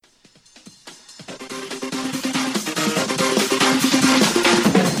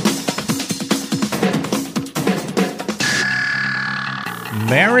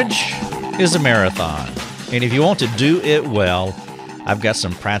Marriage is a marathon, and if you want to do it well, I've got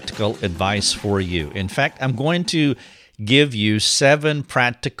some practical advice for you. In fact, I'm going to give you 7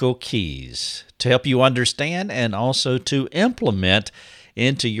 practical keys to help you understand and also to implement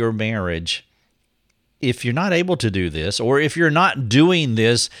into your marriage. If you're not able to do this, or if you're not doing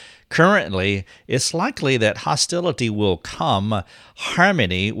this currently, it's likely that hostility will come.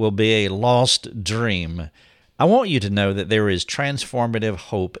 Harmony will be a lost dream. I want you to know that there is transformative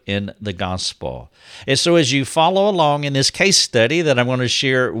hope in the gospel. And so as you follow along in this case study that I'm going to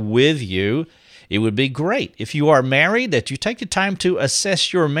share with you, it would be great if you are married that you take the time to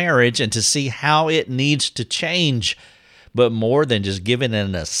assess your marriage and to see how it needs to change. But more than just giving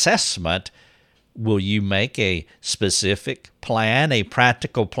an assessment, will you make a specific plan, a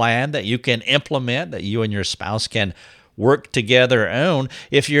practical plan that you can implement, that you and your spouse can work together on?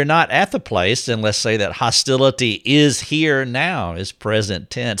 If you're not at the place, then let's say that hostility is here now, is present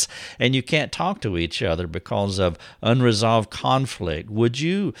tense, and you can't talk to each other because of unresolved conflict. Would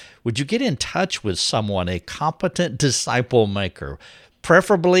you get in touch with someone, a competent disciple maker,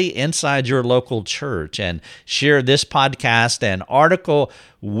 preferably inside your local church, and share this podcast and article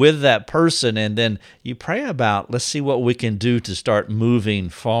with that person, and then you pray about, let's see what we can do to start moving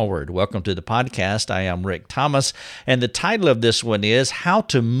forward. Welcome to the podcast. I am Rick Thomas, and the title of this one is How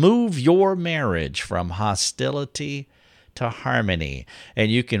to Move Your Marriage from Hostility to Harmony. And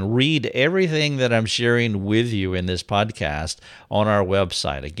you can read everything that I'm sharing with you in this podcast on our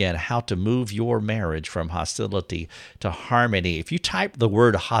website. Again, How to Move Your Marriage from Hostility to Harmony. If you type the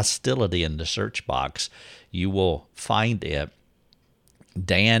word hostility in the search box, you will find it.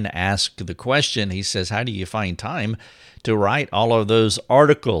 Dan asked the question, he says, how do you find time to write all of those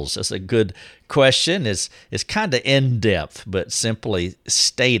articles? That's a good question. It's kind of in-depth, but simply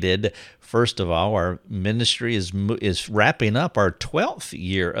stated, first of all, our ministry is wrapping up our 12th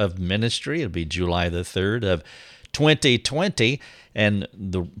year of ministry. It'll be July the 3rd of 2020, and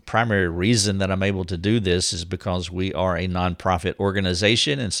the primary reason that I'm able to do this is because we are a nonprofit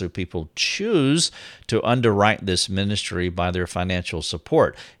organization, and so people choose to underwrite this ministry by their financial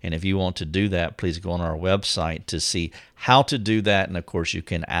support. And if you want to do that, please go on our website to see how to do that, and of course you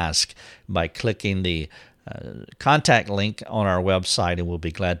can ask by clicking the contact link on our website, and we'll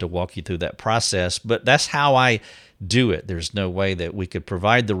be glad to walk you through that process. But that's how I do it. There's no way that we could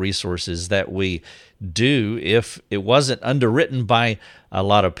provide the resources that we do if it wasn't underwritten by a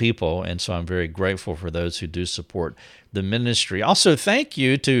lot of people. And so I'm very grateful for those who do support the ministry. Also, thank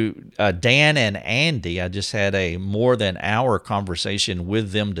you to Dan and Andy. I just had a more than hour conversation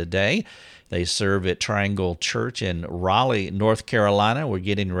with them today. They serve at Triangle Church in Raleigh, North Carolina. We're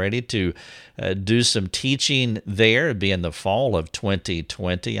getting ready to do some teaching there. It'll be in the fall of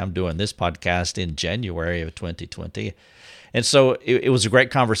 2020. I'm doing this podcast in January of 2020. And so it was a great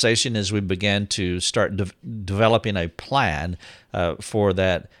conversation as we began to start developing a plan for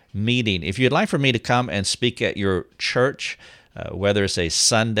that meeting. If you'd like for me to come and speak at your church, whether it's a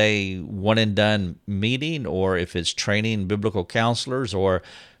Sunday one-and-done meeting, or if it's training biblical counselors, or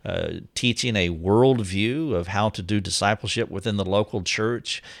teaching a worldview of how to do discipleship within the local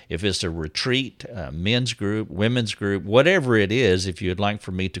church, if it's a retreat, men's group, women's group, whatever it is, if you'd like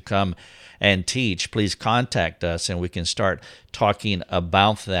for me to come and teach, please contact us and we can start talking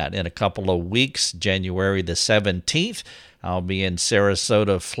about that in a couple of weeks. January the 17th, I'll be in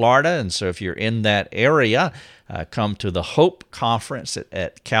Sarasota, Florida, and so if you're in that area, come to the Hope Conference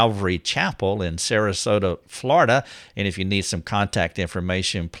at Calvary Chapel in Sarasota, Florida. And if you need some contact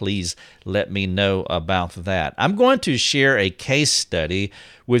information, please let me know about that. I'm going to share a case study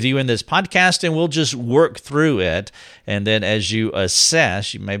with you in this podcast, and we'll just work through it. And then as you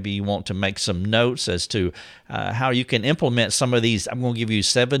assess, maybe you want to make some notes as to how you can implement some of these. I'm going to give you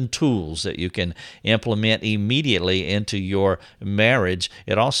 7 tools that you can implement immediately into your marriage.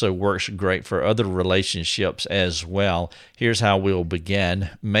 It also works great for other relationships as well. Here's how we'll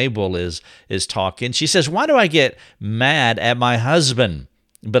begin. Mabel is talking. She says, "Why do I get mad at my husband,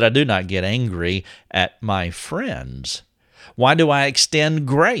 but I do not get angry at my friends? Why do I extend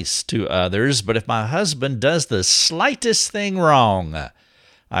grace to others, but if my husband does the slightest thing wrong,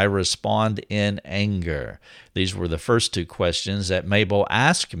 I respond in anger?" These were the first 2 questions that Mabel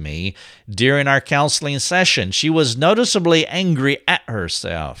asked me during our counseling session. She was noticeably angry at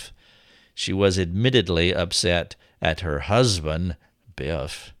herself. She was admittedly upset at her husband,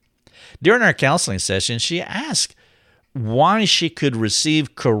 Biff. During our counseling session, she asked why she could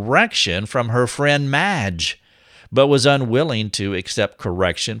receive correction from her friend Madge, but was unwilling to accept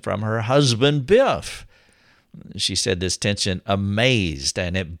correction from her husband, Biff. She said this tension amazed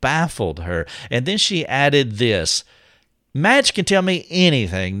and it baffled her. And then she added this: Madge can tell me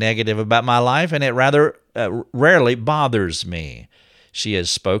anything negative about my life, and it rather rarely bothers me. She has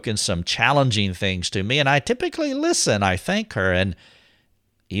spoken some challenging things to me, and I typically listen. I thank her and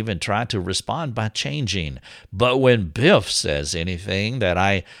even try to respond by changing. But when Biff says anything that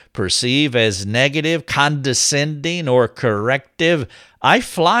I perceive as negative, condescending, or corrective, I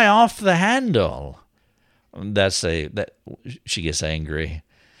fly off the handle. She gets angry.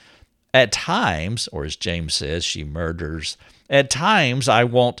 At times, or as James says, she murders. At times, I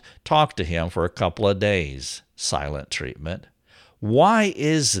won't talk to him for a couple of days. Silent treatment. Why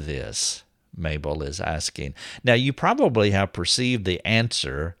is this? Mabel is asking. Now, you probably have perceived the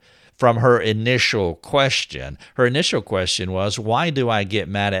answer from her initial question. Her initial question was, why do I get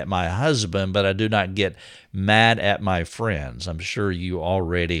mad at my husband, but I do not get mad at my friends? I'm sure you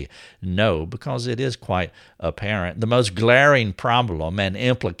already know, because it is quite apparent. The most glaring problem and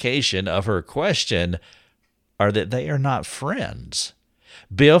implication of her question are that they are not friends.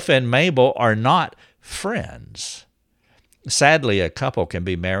 Biff and Mabel are not friends. Sadly, a couple can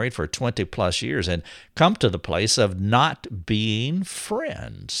be married for 20 plus years and come to the place of not being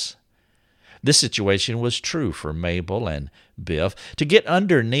friends. This situation was true for Mabel and Biff. To get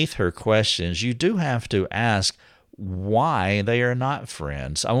underneath her questions, you do have to ask why they are not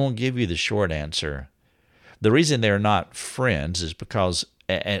friends. I won't give you the short answer. The reason they're not friends is because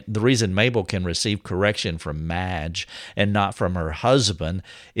the reason Mabel can receive correction from Madge and not from her husband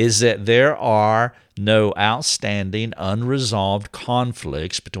is that there are no outstanding, unresolved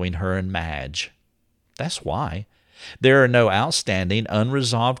conflicts between her and Madge. That's why. There are no outstanding,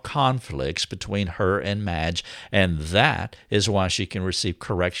 unresolved conflicts between her and Madge, and that is why she can receive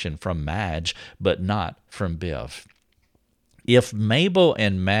correction from Madge, but not from Biff. If Mabel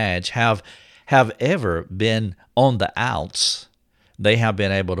and Madge have ever been on the outs, they have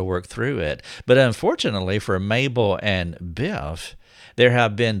been able to work through it. But unfortunately for Mabel and Biff, there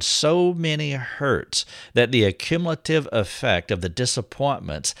have been so many hurts that the accumulative effect of the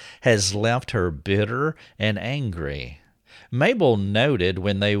disappointments has left her bitter and angry. Mabel noted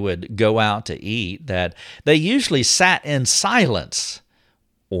when they would go out to eat that they usually sat in silence.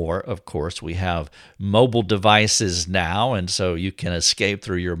 Or, of course, we have mobile devices now, and so you can escape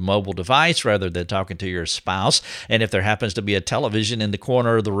through your mobile device rather than talking to your spouse. And if there happens to be a television in the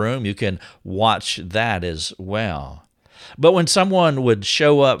corner of the room, you can watch that as well. But when someone would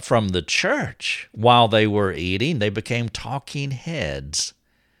show up from the church while they were eating, they became talking heads.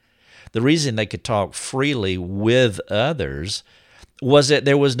 The reason they could talk freely with others was that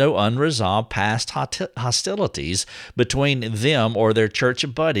there was no unresolved past hostilities between them or their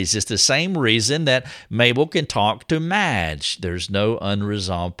church buddies. It's the same reason that Mabel can talk to Madge. There's no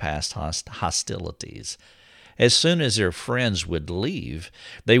unresolved past hostilities. As soon as their friends would leave,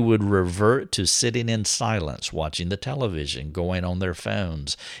 they would revert to sitting in silence, watching the television, going on their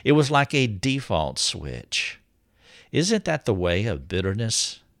phones. It was like a default switch. Isn't that the way of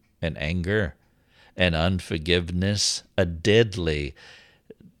bitterness and anger and unforgiveness, a deadly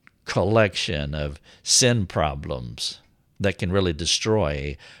collection of sin problems that can really destroy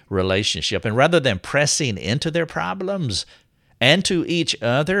a relationship? And rather than pressing into their problems and to each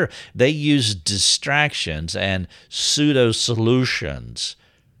other, they use distractions and pseudo-solutions.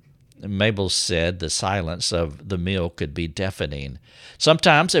 Mabel said the silence of the meal could be deafening.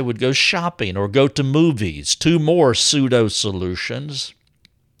 Sometimes they would go shopping or go to movies, 2 more pseudo-solutions.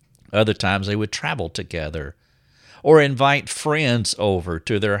 Other times they would travel together or invite friends over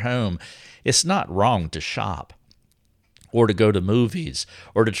to their home. It's not wrong to shop or to go to movies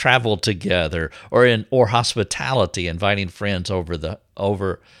or to travel together or hospitality, inviting friends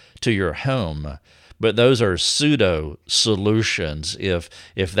over to your home. But those are pseudo solutions if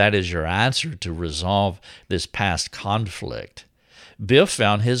that is your answer to resolve this past conflict. Biff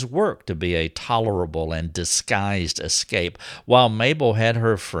found his work to be a tolerable and disguised escape, while Mabel had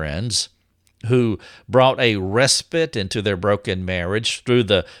her friends who brought a respite into their broken marriage through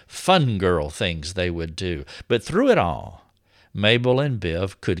the fun girl things they would do. But through it all, Mabel and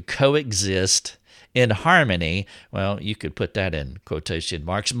Biff could coexist in harmony. Well, you could put that in quotation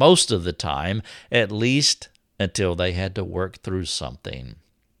marks, most of the time, at least until they had to work through something.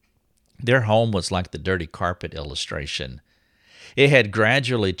 Their home was like the dirty carpet illustration. It had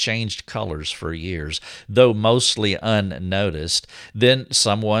gradually changed colors for years, though mostly unnoticed. Then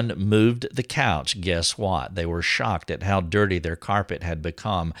someone moved the couch. Guess what? They were shocked at how dirty their carpet had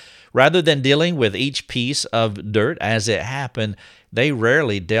become. Rather than dealing with each piece of dirt as it happened, they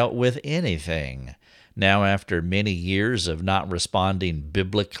rarely dealt with anything. Now, after many years of not responding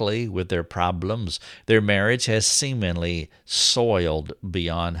biblically with their problems, their marriage has seemingly soiled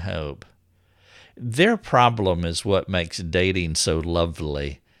beyond hope. Their problem is what makes dating so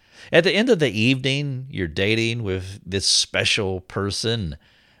lovely. At the end of the evening, you're dating with this special person.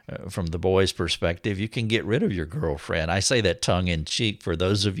 From the boy's perspective, you can get rid of your girlfriend. I say that tongue in cheek for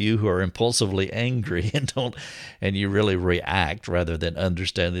those of you who are impulsively angry and you really react rather than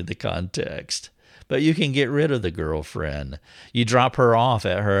understanding the context. But you can get rid of the girlfriend. You drop her off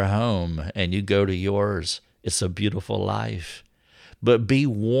at her home and you go to yours. It's a beautiful life. But be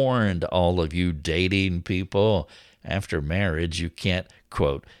warned, all of you dating people, after marriage, you can't,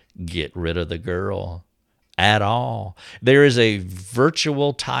 quote, get rid of the girl at all. There is a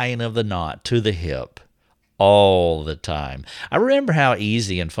virtual tying of the knot to the hip all the time. I remember how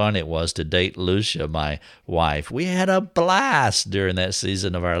easy and fun it was to date Lucia, my wife. We had a blast during that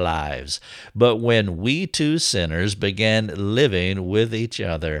season of our lives. But when we two sinners began living with each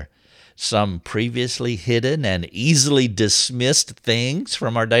other, some previously hidden and easily dismissed things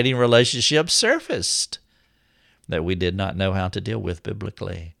from our dating relationship surfaced that we did not know how to deal with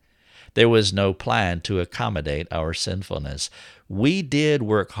biblically. There was no plan to accommodate our sinfulness. We did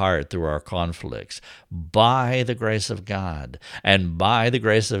work hard through our conflicts by the grace of God. And by the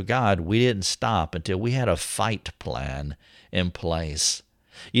grace of God, we didn't stop until we had a fight plan in place.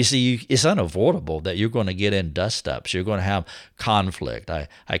 You see, it's unavoidable that you're going to get in dust-ups. You're going to have conflict. I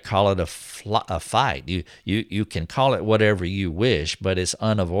call it a fight. You can call it whatever you wish, but it's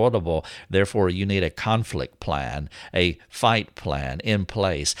unavoidable. Therefore, you need a conflict plan, a fight plan in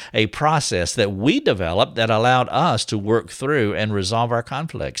place, a process that we developed that allowed us to work through and resolve our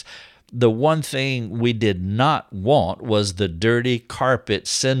conflicts. The one thing we did not want was the dirty carpet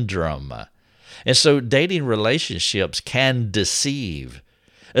syndrome. And so dating relationships can deceive.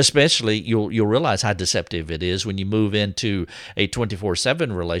 Especially, you'll realize how deceptive it is when you move into a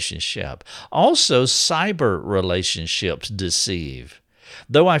 24/7 relationship. Also, cyber relationships deceive.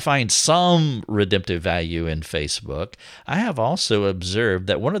 Though I find some redemptive value in Facebook, I have also observed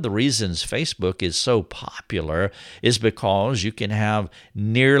that one of the reasons Facebook is so popular is because you can have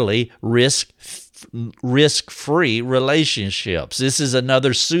nearly risk-free relationships. This is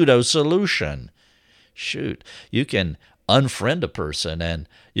another pseudo-solution. Shoot, you can unfriend a person and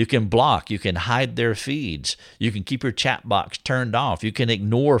you can block, you can hide their feeds, you can keep your chat box turned off, you can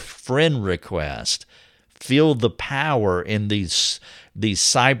ignore friend requests. Feel the power in these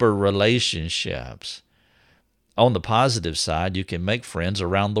cyber relationships. On the positive side, you can make friends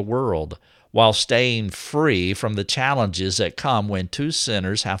around the world while staying free from the challenges that come when two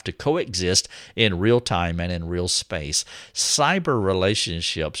sinners have to coexist in real time and in real space. Cyber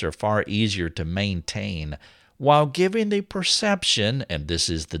relationships are far easier to maintain while giving the perception, and this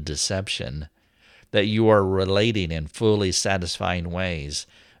is the deception, that you are relating in fully satisfying ways.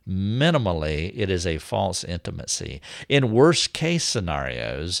 Minimally, it is a false intimacy. In worst-case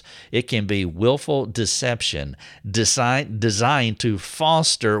scenarios, it can be willful deception designed to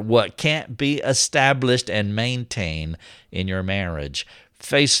foster what can't be established and maintained in your marriage.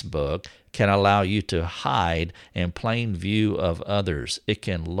 Facebook can allow you to hide in plain view of others. It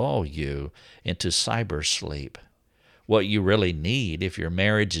can lull you into cyber sleep. What you really need, if your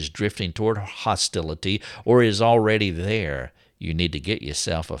marriage is drifting toward hostility or is already there, you need to get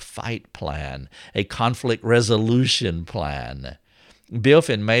yourself a fight plan, a conflict resolution plan. Biff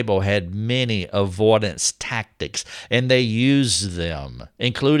and Mabel had many avoidance tactics, and they used them,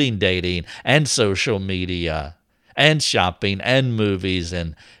 including dating and social media and shopping and movies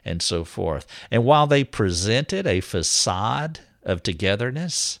and so forth. And while they presented a facade of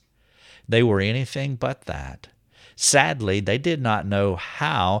togetherness, they were anything but that. Sadly, they did not know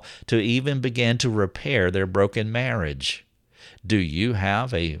how to even begin to repair their broken marriage. Do you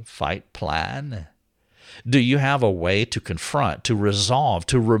have a fight plan? Do you have a way to confront, to resolve,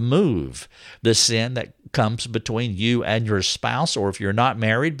 to remove the sin that comes between you and your spouse, or if you're not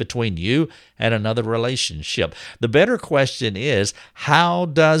married, between you and another relationship? The better question is, how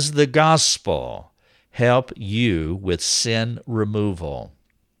does the gospel help you with sin removal?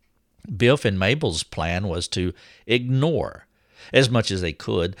 Biff and Mabel's plan was to ignore, as much as they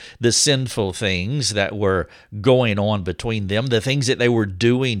could, the sinful things that were going on between them, the things that they were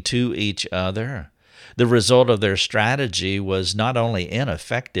doing to each other. The result of their strategy was not only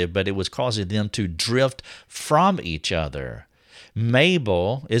ineffective, but it was causing them to drift from each other.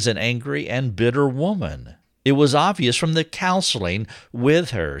 Mabel is an angry and bitter woman. It was obvious from the counseling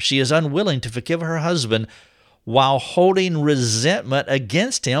with her. She is unwilling to forgive her husband while holding resentment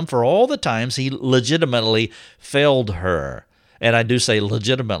against him for all the times he legitimately failed her. And I do say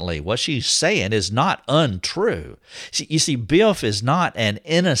legitimately. What she's saying is not untrue. You see, Biff is not an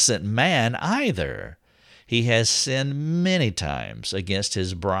innocent man either. He has sinned many times against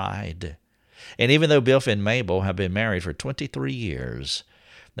his bride. And even though Biff and Mabel have been married for 23 years,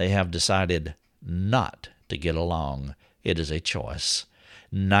 they have decided not to get along. It is a choice.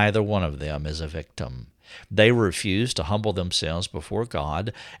 Neither one of them is a victim. They refuse to humble themselves before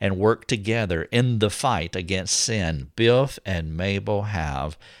God and work together in the fight against sin. Biff and Mabel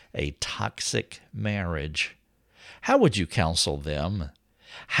have a toxic marriage. How would you counsel them?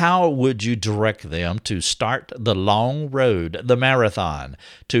 How would you direct them to start the long road, the marathon,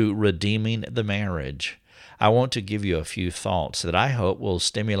 to redeeming the marriage? I want to give you a few thoughts that I hope will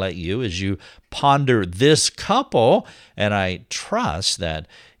stimulate you as you ponder this couple, and I trust that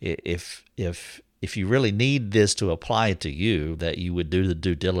if you really need this to apply to you, that you would do the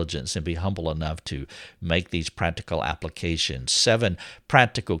due diligence and be humble enough to make these practical applications. 7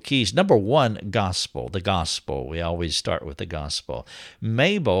 practical keys. Number 1, gospel. The gospel. We always start with the gospel.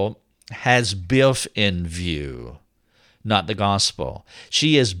 Mabel has Biff in view, not the gospel.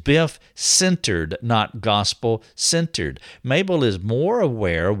 She is Biff-centered, not gospel-centered. Mabel is more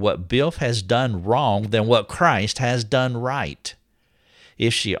aware what Biff has done wrong than what Christ has done right.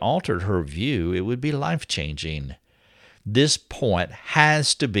 If she altered her view, it would be life-changing. This point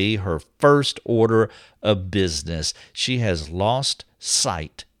has to be her first order of business. She has lost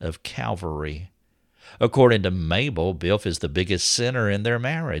sight of Calvary. According to Mabel, Biff is the biggest sinner in their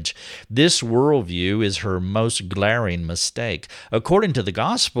marriage. This worldview is her most glaring mistake. According to the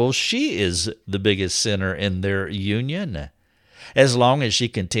gospel, she is the biggest sinner in their union. As long as she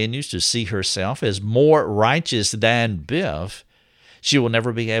continues to see herself as more righteous than Biff, she will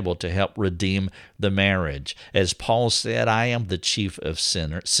never be able to help redeem the marriage. As Paul said, I am the chief of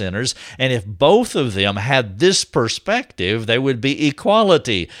sinners. And if both of them had this perspective, there would be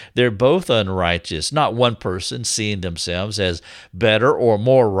equality. They're both unrighteous, not one person seeing themselves as better or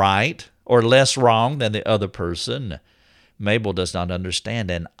more right or less wrong than the other person. Mabel does not understand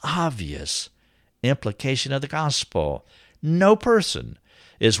an obvious implication of the gospel. No person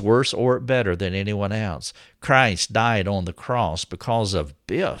is worse or better than anyone else. Christ died on the cross because of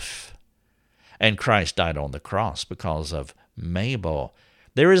Biff, and Christ died on the cross because of Mabel.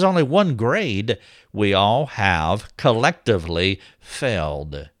 There is only one grade. We all have collectively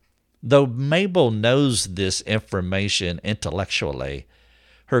failed. Though Mabel knows this information intellectually,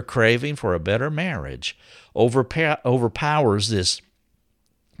 her craving for a better marriage overpowers this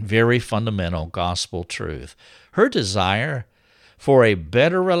very fundamental gospel truth. Her desire for a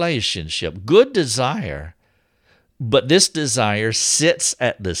better relationship, good desire, but this desire sits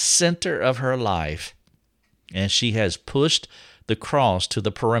at the center of her life, and she has pushed the cross to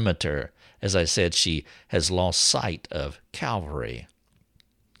the perimeter. As I said, she has lost sight of Calvary.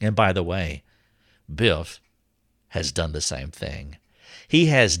 And by the way, Biff has done the same thing. He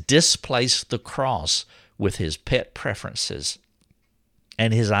has displaced the cross with his pet preferences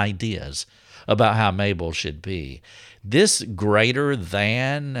and his ideas about how Mabel should be. This greater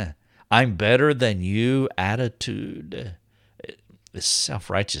than, I'm better than you attitude, this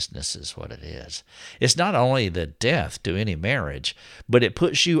self-righteousness is what it is. It's not only the death to any marriage, but it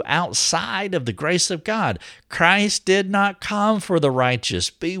puts you outside of the grace of God. Christ did not come for the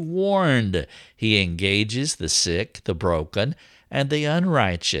righteous. Be warned. He engages the sick, the broken, and the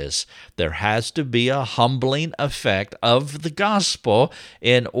unrighteous. There has to be a humbling effect of the gospel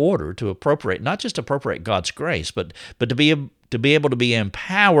in order to not just appropriate God's grace, but to be able to be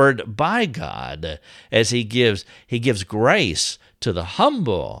empowered by God as He gives grace to the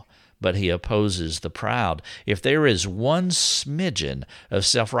humble, but He opposes the proud. If there is one smidgen of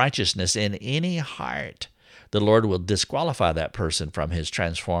self-righteousness in any heart, the Lord will disqualify that person from His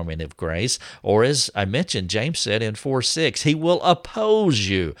transformative grace. Or as I mentioned, James said in 4:6, He will oppose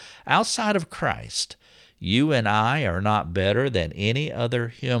you. Outside of Christ, you and I are not better than any other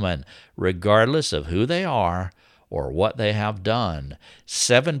human, regardless of who they are or what they have done.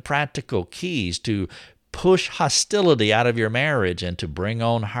 7 practical keys to push hostility out of your marriage and to bring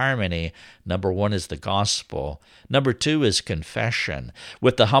on harmony. Number 1 is the gospel. Number 2 is confession.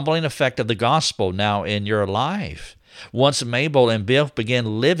 With the humbling effect of the gospel now in your life, once Mabel and Biff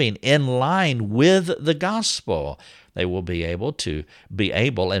begin living in line with the gospel, they will be able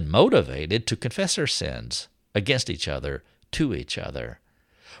and motivated to confess their sins against each other, to each other.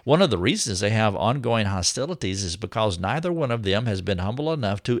 One of the reasons they have ongoing hostilities is because neither one of them has been humble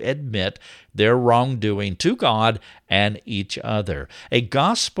enough to admit their wrongdoing to God and each other. A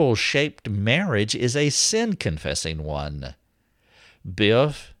gospel-shaped marriage is a sin-confessing one.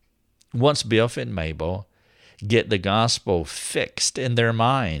 Once Biff and Mabel get the gospel fixed in their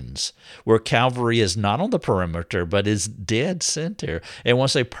minds, where Calvary is not on the perimeter, but is dead center. And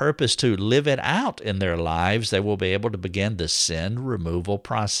once they purpose to live it out in their lives, they will be able to begin the sin removal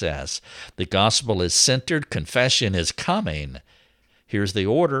process. The gospel is centered. Confession is coming. Here's the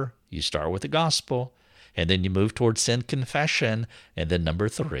order. You start with the gospel, and then you move towards sin confession, and then number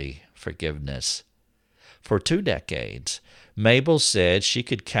 3, forgiveness. For 2 decades, Mabel said she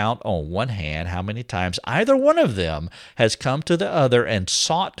could count on one hand how many times either one of them has come to the other and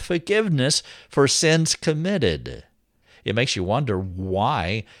sought forgiveness for sins committed. It makes you wonder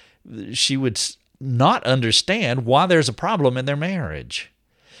why she would not understand why there's a problem in their marriage.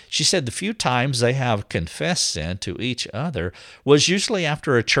 She said the few times they have confessed sin to each other was usually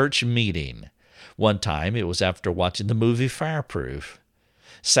after a church meeting. One time it was after watching the movie Fireproof.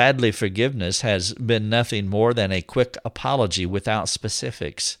 Sadly, forgiveness has been nothing more than a quick apology without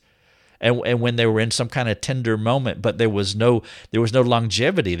specifics. And when they were in some kind of tender moment, but there was no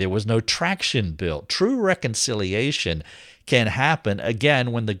longevity, there was no traction built. True reconciliation can happen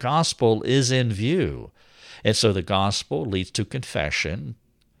again when the gospel is in view. And so the gospel leads to confession.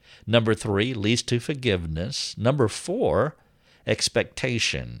 Number 3 leads to forgiveness. Number 4,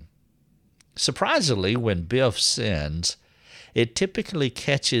 expectation. Surprisingly, when Biff sins, it typically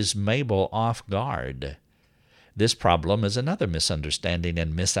catches Mabel off guard. This problem is another misunderstanding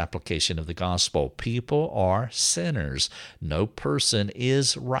and misapplication of the gospel. People are sinners. No person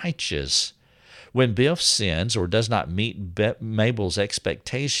is righteous. When Biff sins or does not meet Mabel's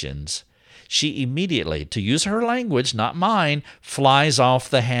expectations, she immediately, to use her language, not mine, flies off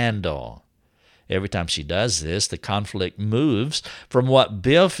the handle. Every time she does this, the conflict moves from what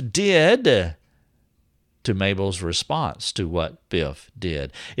Biff did to Mabel's response to what Biff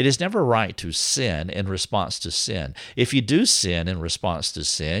did. It is never right to sin in response to sin. If you do sin in response to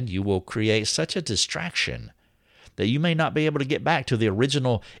sin, you will create such a distraction that you may not be able to get back to the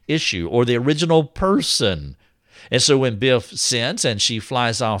original issue or the original person. And so when Biff sins and she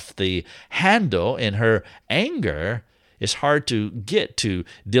flies off the handle in her anger, it's hard to get to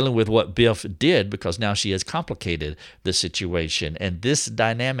dealing with what Biff did because now she has complicated the situation. And this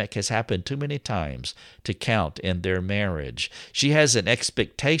dynamic has happened too many times to count in their marriage. She has an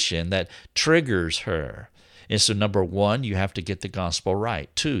expectation that triggers her. And so number 1, you have to get the gospel right.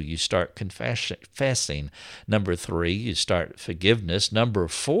 2, you start confessing. Number 3, you start forgiveness. Number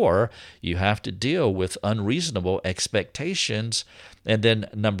 4, you have to deal with unreasonable expectations. And then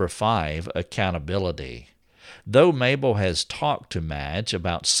number 5, accountability. Though Mabel has talked to Madge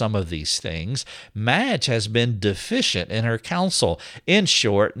about some of these things, Madge has been deficient in her counsel. In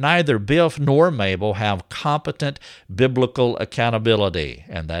short, neither Biff nor Mabel have competent biblical accountability,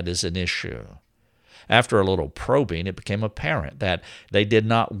 and that is an issue. After a little probing, it became apparent that they did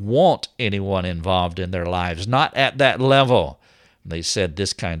not want anyone involved in their lives, not at that level. They said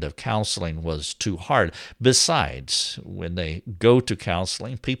this kind of counseling was too hard. Besides, when they go to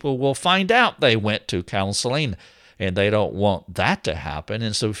counseling, people will find out they went to counseling, and they don't want that to happen,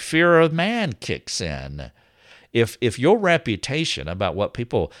 and so fear of man kicks in. If your reputation about what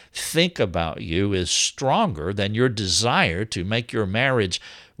people think about you is stronger than your desire to make your marriage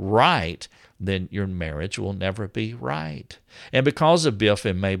right, then your marriage will never be right. And because of Biff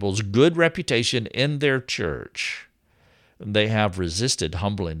and Mabel's good reputation in their church, they have resisted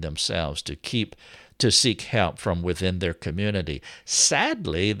humbling themselves to seek help from within their community.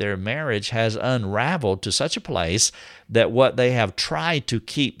 Sadly, their marriage has unraveled to such a place that what they have tried to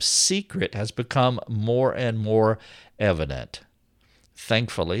keep secret has become more and more evident.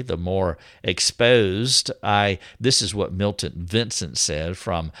 Thankfully, the more exposed this is what Milton Vincent said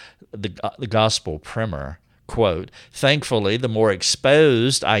from the Gospel Primer, quote, "Thankfully, the more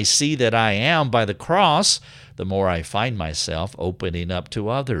exposed I see that I am by the cross, the more I find myself opening up to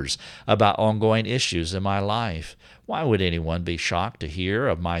others about ongoing issues in my life. Why would anyone be shocked to hear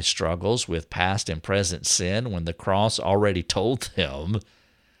of my struggles with past and present sin when the cross already told them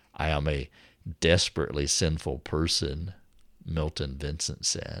I am a desperately sinful person?" Milton Vincent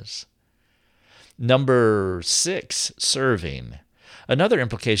says. Number 6, serving. Another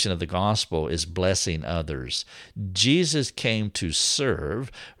implication of the gospel is blessing others. Jesus came to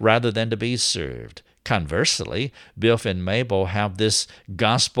serve rather than to be served. Conversely, Biff and Mabel have this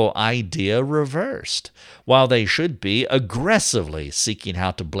gospel idea reversed. While they should be aggressively seeking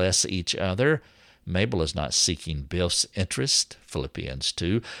how to bless each other, Mabel is not seeking Biff's interest, Philippians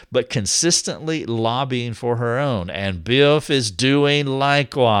 2, but consistently lobbying for her own, and Biff is doing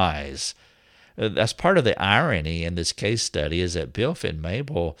likewise. That's part of the irony in this case study is that Biff and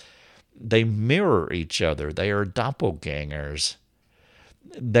Mabel, they mirror each other. They are doppelgangers.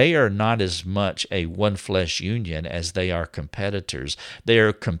 they are not as much a one flesh union as they are competitors. They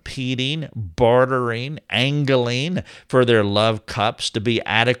are competing, bartering, angling for their love cups to be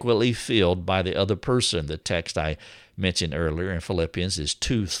adequately filled by the other person. The text I mentioned earlier in Philippians is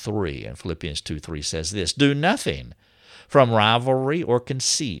 2:3, and Philippians 2:3 says this: "Do nothing from rivalry or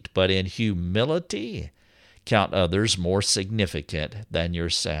conceit, but in humility count others more significant than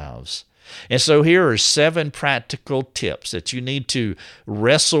yourselves." And so here are 7 practical tips that you need to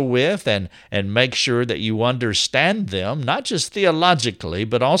wrestle with and make sure that you understand them, not just theologically,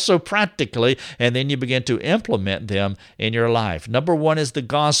 but also practically, and then you begin to implement them in your life. Number 1 is the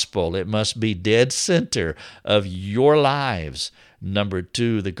gospel. It must be dead center of your lives. Number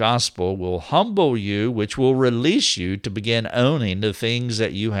 2, the gospel will humble you, which will release you to begin owning the things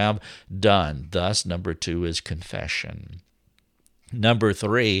that you have done. Thus, number 2 is confession. Number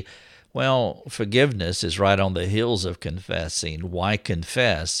 3, well, forgiveness is right on the heels of confessing. Why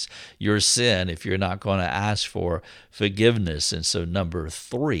confess your sin if you're not going to ask for forgiveness? And so number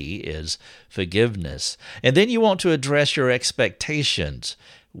 3 is forgiveness. And then you want to address your expectations.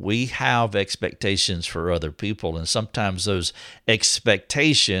 We have expectations for other people, and sometimes those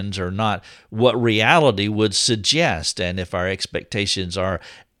expectations are not what reality would suggest. And if our expectations are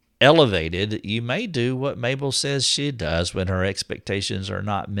elevated, you may do what Mabel says she does when her expectations are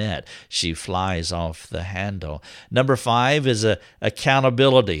not met. She flies off the handle. Number 5 is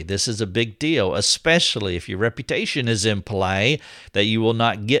accountability. This is a big deal, especially if your reputation is in play, that you will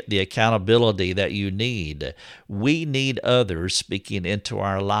not get the accountability that you need. We need others speaking into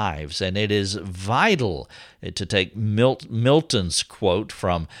our lives, and it is vital to take Milton's quote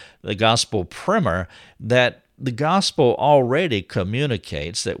from the Gospel Primer that the gospel already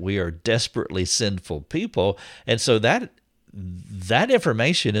communicates that we are desperately sinful people, and so that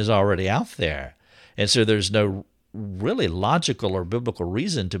information is already out there. And so there's no really logical or biblical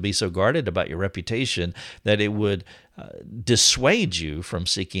reason to be so guarded about your reputation that it would dissuade you from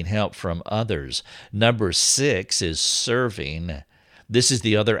seeking help from others. Number 6 is serving. This is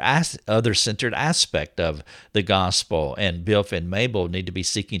the other-centered aspect of the gospel, and Biff and Mabel need to be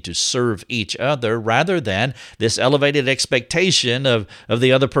seeking to serve each other rather than this elevated expectation of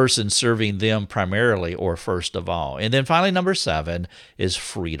the other person serving them primarily or first of all. And then finally, number 7 is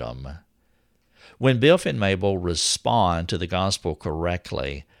freedom. When Biff and Mabel respond to the gospel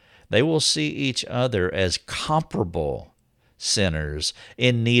correctly, they will see each other as comparable sinners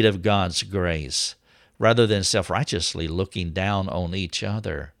in need of God's grace, rather than self-righteously looking down on each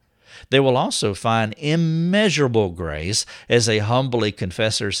other. They will also find immeasurable grace as they humbly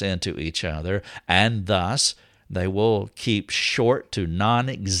confess their sin to each other, and thus they will keep short to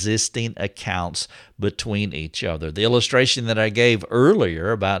non-existing accounts between each other. The illustration that I gave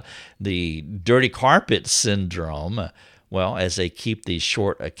earlier about the dirty carpet syndrome, well, as they keep these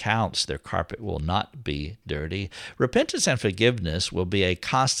short accounts, their carpet will not be dirty. Repentance and forgiveness will be a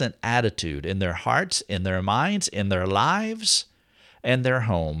constant attitude in their hearts, in their minds, in their lives, and their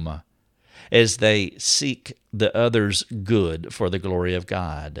home, as they seek the other's good for the glory of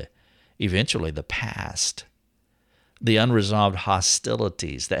God. Eventually, the past, the unresolved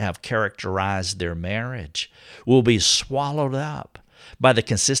hostilities that have characterized their marriage will be swallowed up by the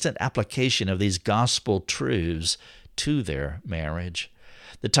consistent application of these gospel truths to their marriage.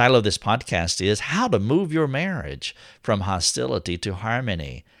 The title of this podcast is How to Move Your Marriage from Hostility to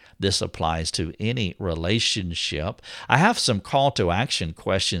Harmony. This applies to any relationship. I have some call to action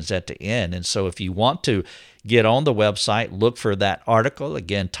questions at the end, and so if you want to get on the website, look for that article.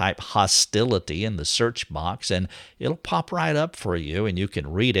 Again, type hostility in the search box, and it'll pop right up for you, and you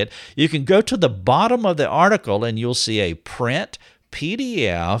can read it. You can go to the bottom of the article, and you'll see a print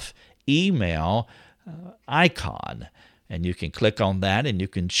PDF email icon, and you can click on that and you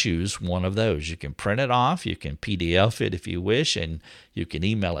can choose one of those. You can print it off, you can PDF it if you wish, and you can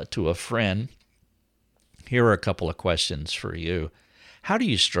email it to a friend. Here are a couple of questions for you. How do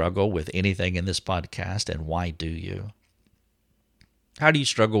you struggle with anything in this podcast, and why do you? How do you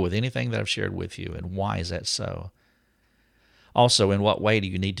struggle with anything that I've shared with you, and why is that so? Also, in what way do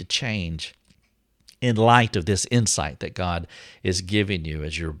you need to change in light of this insight that God is giving you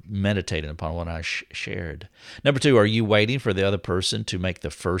as you're meditating upon what I shared? Number 2, are you waiting for the other person to make the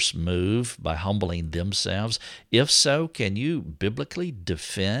first move by humbling themselves? If so, can you biblically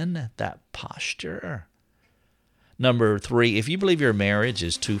defend that posture? Number 3, if you believe your marriage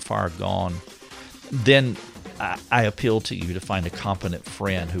is too far gone, then I appeal to you to find a competent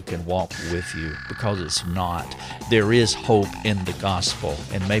friend who can walk with you, because it's not. There is hope in the gospel,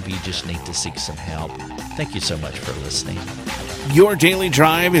 and maybe you just need to seek some help. Thank you so much for listening. Your Daily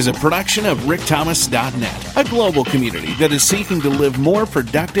Drive is a production of rickthomas.net, a global community that is seeking to live more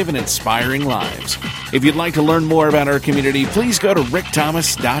productive and inspiring lives. If you'd like to learn more about our community, please go to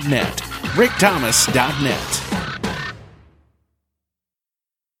rickthomas.net. rickthomas.net.